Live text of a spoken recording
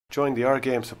Join the Our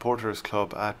Game Supporters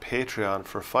Club at Patreon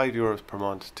for €5 per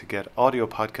month to get audio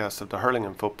podcasts of the Hurling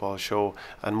and Football Show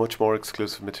and much more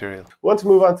exclusive material. I want to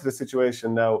move on to the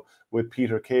situation now with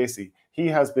Peter Casey. He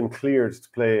has been cleared to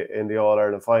play in the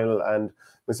All-Ireland final, and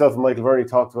myself and Michael Verney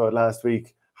talked about last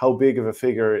week how big of a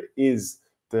figure is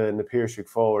the Na Piarsaigh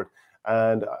forward.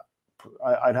 And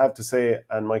I'd have to say,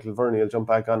 and Michael Verney will jump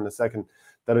back on in a second,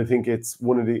 that I think it's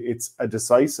a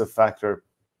decisive factor,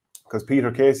 because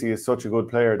Peter Casey is such a good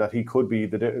player that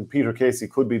Peter Casey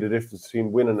could be the difference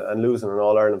between winning and losing an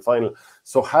All-Ireland final.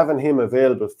 So having him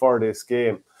available for this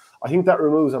game, I think that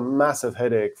removes a massive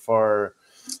headache for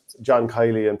John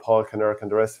Kiley and Paul Kinnerk and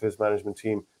the rest of his management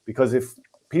team. Because if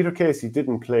Peter Casey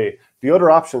didn't play, the other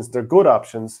options, they're good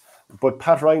options, but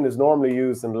Pat Ryan is normally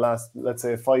used in the last, let's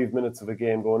say, 5 minutes of a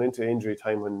game going into injury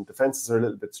time when defences are a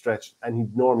little bit stretched, and he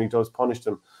normally does punish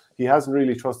them. He hasn't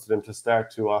really trusted him to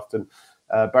start too often.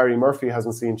 Barry Murphy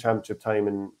hasn't seen championship time,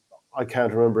 and I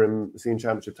can't remember him seeing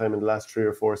championship time in the last 3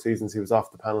 or 4 seasons. He was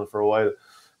off the panel for a while.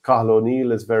 Cathal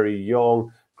O'Neill is very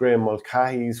young. Graham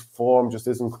Mulcahy's form just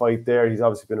isn't quite there. He's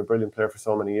obviously been a brilliant player for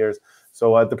so many years.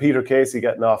 So the Peter Casey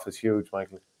getting off is huge,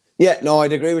 Michael. Yeah, no,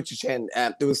 I'd agree with you, Shane.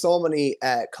 There was so many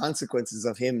consequences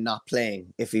of him not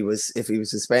playing if he was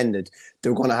suspended. They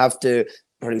were going to have to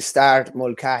probably start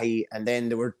Mulcahy, and then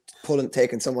they were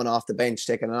taking someone off the bench,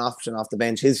 taking an option off the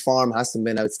bench. His form hasn't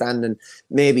been outstanding.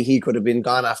 Maybe he could have been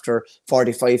gone after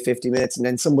 45, 50 minutes, and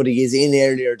then somebody is in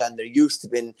earlier than they're used to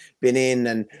been in,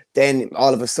 and then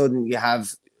all of a sudden you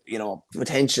have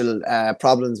potential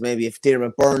problems. Maybe if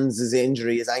Diarmaid Burns'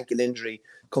 injury, his ankle injury,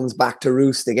 comes back to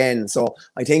roost again. So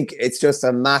I think it's just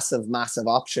a massive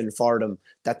option for them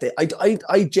that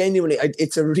I genuinely,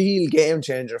 it's a real game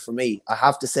changer for me, I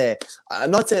have to say.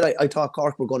 I'm not saying I thought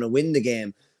Cork were going to win the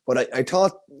game, but I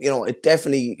thought, it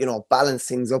definitely, balanced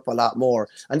things up a lot more.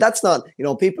 And that's not,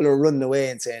 people are running away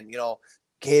and saying,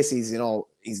 Casey's,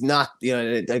 he's not,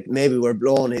 like maybe we're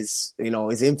blowing his,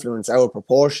 his influence out of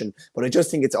proportion. But I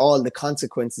just think it's all the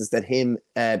consequences that him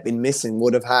been missing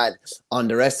would have had on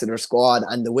the rest of their squad,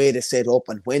 and the way they set up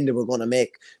and when they were going to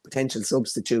make potential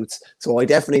substitutes. So I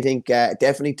definitely think it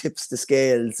definitely tips the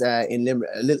scales in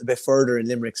a little bit further in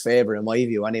Limerick's favour, in my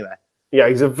view, anyway. Yeah,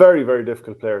 he's a very, very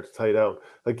difficult player to tie down.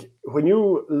 Like, when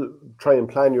you try and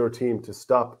plan your team to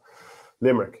stop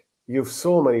Limerick, you have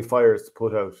so many fires to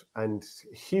put out, and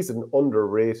he's an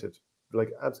underrated,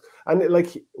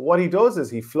 what he does is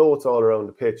he floats all around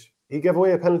the pitch. He gave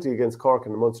away a penalty against Cork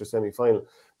in the Munster semi-final,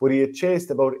 but he had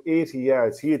chased about 80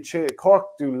 yards. Cork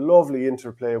do lovely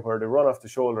interplay where they run off the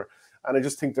shoulder, and I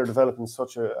just think they're developing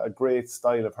such a great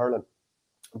style of hurling.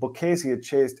 But Casey had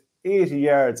chased 80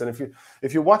 yards, and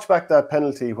if you watch back that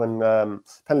penalty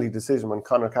decision when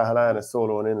Conor Cahalane is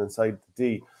soloing inside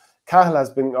the D,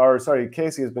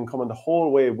 Casey has been coming the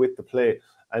whole way with the play,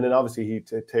 and then obviously he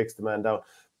takes the man down.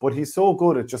 But he's so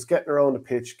good at just getting around the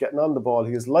pitch, getting on the ball.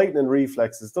 He has lightning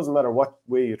reflexes. Doesn't matter what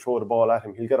way you throw the ball at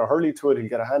him. He'll get a hurley to it, he'll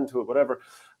get a hand to it, whatever.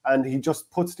 And he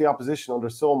just puts the opposition under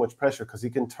so much pressure because he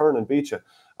can turn and beat you.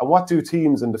 And what do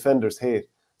teams and defenders hate?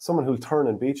 Someone who'll turn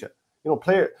and beat you.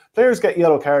 Players get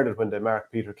yellow carded when they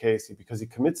mark Peter Casey because he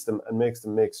commits them and makes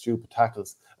them make stupid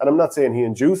tackles. And I'm not saying he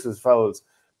induces fouls,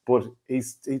 but he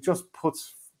just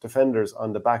puts defenders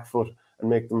on the back foot and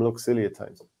make them look silly at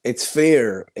times. It's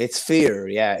fear.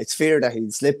 Yeah, it's fear that he'll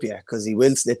slip you, because he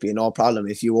will slip you, no problem,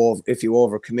 if you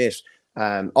overcommit.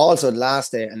 Also the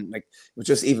last day, and like it was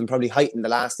just even probably heightened the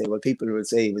last day, what people would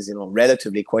say he was,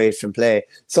 relatively quiet from play.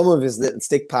 Some of his little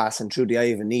stick passing through the eye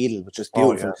of a needle, which was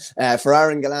beautiful. Oh, yeah. For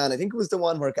Aaron Gallan, I think it was the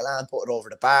one where Gallan put it over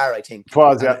the bar, I think. It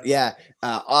was, yeah.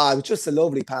 It was just a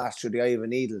lovely pass through the eye of a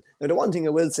needle. Now, the one thing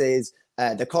I will say is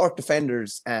the Cork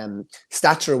defenders,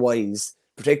 stature-wise,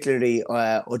 particularly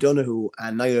O'Donoghue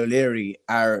and Niall O'Leary,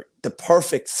 are the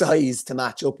perfect size to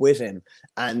match up with him,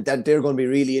 and that they're going to be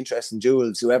really interesting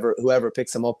duels, whoever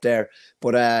picks him up there.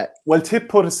 But Tip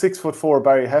put a 6'4"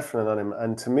 Barry Heffernan on him,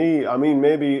 and to me, I mean,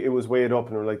 maybe it was weighed up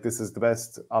and we're like, this is the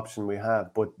best option we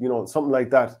have, but something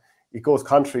like that, it goes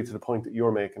contrary to the point that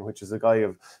you're making, which is a guy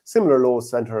of similar low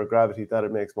centre of gravity, that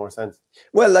it makes more sense.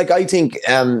 Well, I think,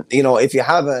 if you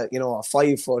have a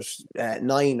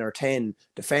 5'9" or 10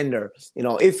 defender,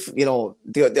 if,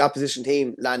 the opposition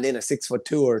team land in a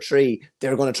 6'2" or 3,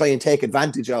 they're going to try and take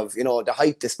advantage of, the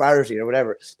height disparity or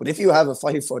whatever. But if you have a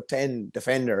 5'10"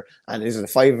 defender and is it a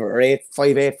 5'8",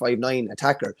 5'9"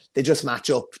 attacker, they just match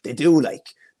up. They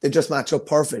just match up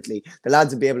perfectly. The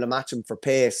lads will be able to match him for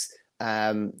pace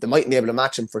They mightn't be able to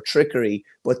match him for trickery,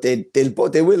 but they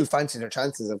will fancy their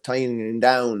chances of tying him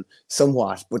down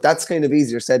somewhat. But that's kind of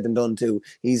easier said than done too.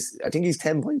 I think he's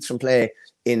 10 points from play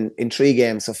in 3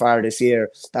 games so far this year.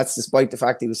 That's despite the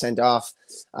fact he was sent off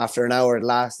after an hour at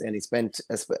last, and he spent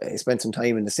some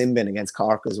time in the sin bin against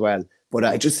Cork as well. But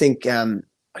I just think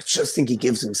he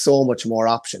gives them so much more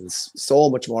options,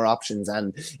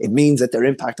 and it means that their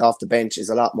impact off the bench is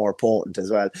a lot more potent as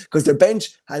well, because their bench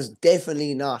has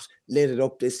definitely not lit it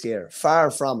up this year. Far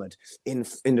from it. In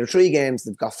their 3 games,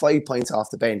 they've got 5 points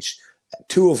off the bench,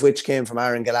 2 of which came from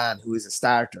Aaron Gillan, who is a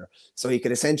starter. So you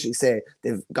could essentially say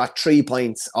they've got 3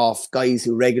 points off guys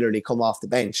who regularly come off the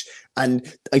bench.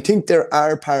 And I think there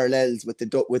are parallels with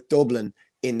Dublin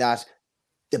in that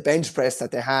the bench press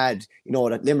that they had,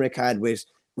 that Limerick had with,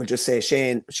 we'll just say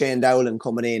Shane Dowling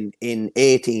coming in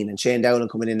 18 and Shane Dowling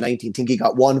coming in 19. I think he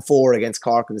got 1-4 against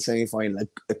Cork in the semi-final,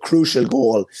 a crucial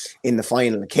goal in the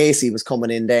final. Casey was coming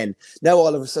in then. Now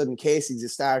all of a sudden Casey's a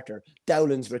starter.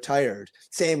 Dowling's retired.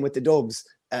 Same with the Dubs.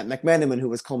 McMenamin, who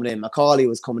was coming in, Macaulay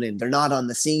was coming in. They're not on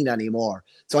the scene anymore.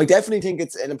 So I definitely think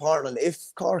it's an important.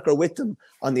 If Cork are with them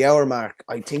on the hour mark,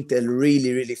 I think they'll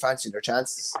really, really fancy their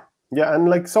chances. Yeah,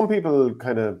 and some people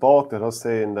kind of balked at us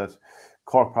saying that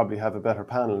Cork probably have a better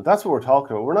panel. That's what we're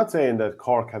talking about. We're not saying that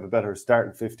Cork have a better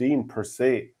starting 15 per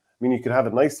se. I mean, you could have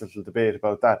a nice little debate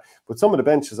about that. But some of the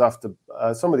options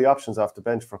off the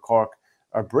bench for Cork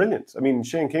are brilliant. I mean,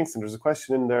 Shane Kingston, there's a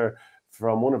question in there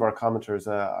from one of our commenters.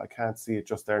 I can't see it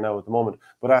just there now at the moment,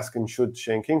 but asking should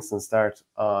Shane Kingston start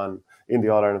in the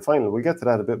All-Ireland final. We'll get to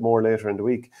that a bit more later in the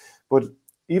week. But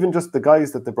even just the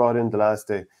guys that they brought in the last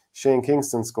day, Shane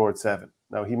Kingston scored 7.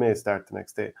 Now, he may start the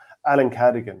next day. Alan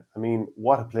Cadigan, I mean,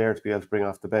 what a player to be able to bring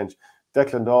off the bench.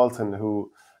 Declan Dalton,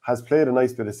 who has played a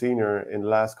nice bit of senior in the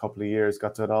last couple of years,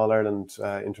 got to an All-Ireland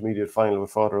intermediate final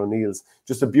with Father O'Neill's.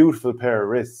 Just a beautiful pair of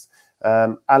wrists.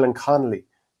 Alan Connolly,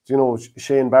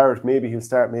 Shane Barrett, maybe he'll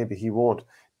start, maybe he won't.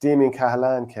 Damien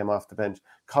Cahalan came off the bench.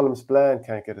 Colm Spillane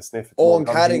can't get a sniff. Owen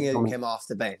Cadigan came off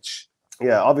the bench.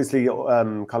 Yeah, obviously,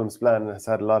 Colm Spillane has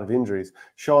had a lot of injuries.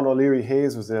 Sean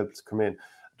O'Leary-Hayes was able to come in.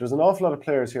 There's an awful lot of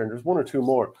players here, and there's 1 or 2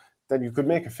 more that you could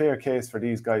make a fair case for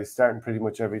these guys starting pretty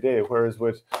much every day. Whereas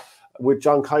with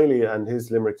John Kiley and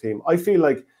his Limerick team, I feel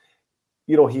like,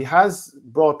 he has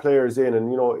brought players in,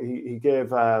 and, he gave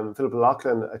Philip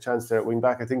O'Loughlin a chance there at wing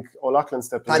back. I think O'Loughlin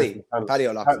stepped in. Paddy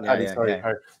O'Loughlin. Paddy.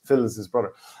 Phil is his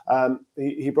brother.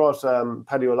 He brought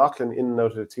Paddy O'Loughlin in and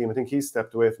out of the team. I think he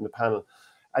stepped away from the panel.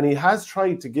 And he has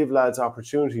tried to give lads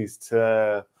opportunities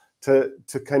to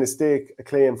kind of stake a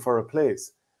claim for a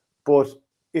place. But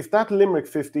if that Limerick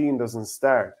 15 doesn't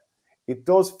start, it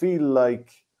does feel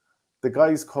like the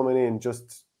guys coming in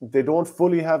they don't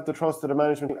fully have the trust of the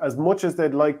management as much as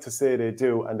they'd like to say they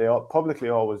do, and they publicly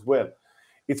always will.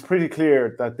 It's pretty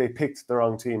clear that they picked the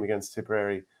wrong team against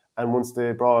Tipperary. And once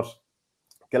they brought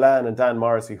Gillan and Dan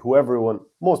Morrissey, who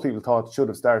most people thought should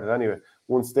have started anyway,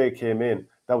 once they came in,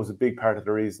 that was a big part of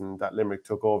the reason that Limerick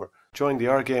took over. Join the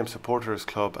Our Game Supporters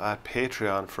Club at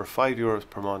Patreon for €5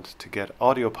 per month to get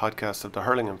audio podcasts of the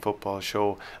Hurling and Football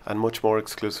Show and much more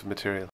exclusive material.